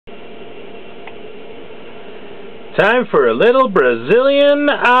Time for a little Brazilian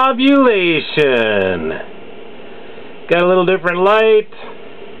ovulation. Got a little different light.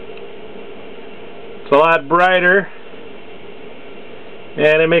 It's a lot brighter.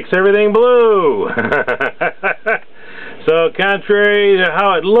 And it makes everything blue. So contrary to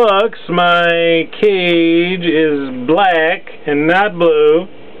how it looks, my cage is black and not blue.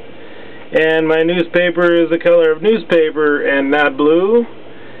 And my newspaper is the color of newspaper and not blue.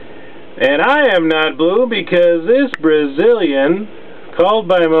 And I am not blue because this Brazilian, called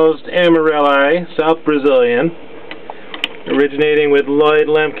by most Amarelli, South Brazilian, originating with Lloyd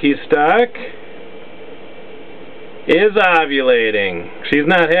Lemke stock, is ovulating. She's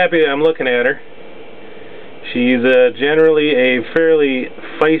not happy I'm looking at her. She's generally a fairly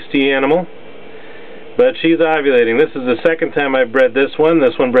feisty animal, but she's ovulating. This is the second time I've bred this one.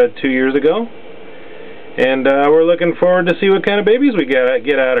 This one bred 2 years ago. And we're looking forward to see what kind of babies we get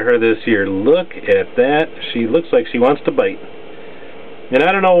out of her this year. Look at that. She looks like she wants to bite. And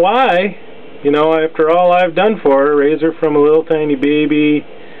I don't know why. You know, after all I've done for her, raise her from a little tiny baby,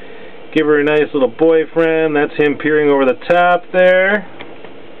 give her a nice little boyfriend. That's him peering over the top there.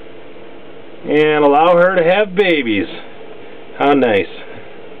 And allow her to have babies. How nice.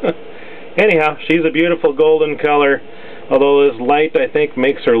 Anyhow, she's a beautiful golden color. Although this light, I think,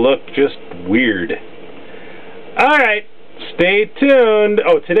 makes her look just weird. Alright, stay tuned.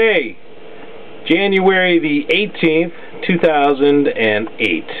 Oh, today, January the 18th,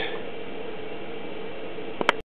 2008.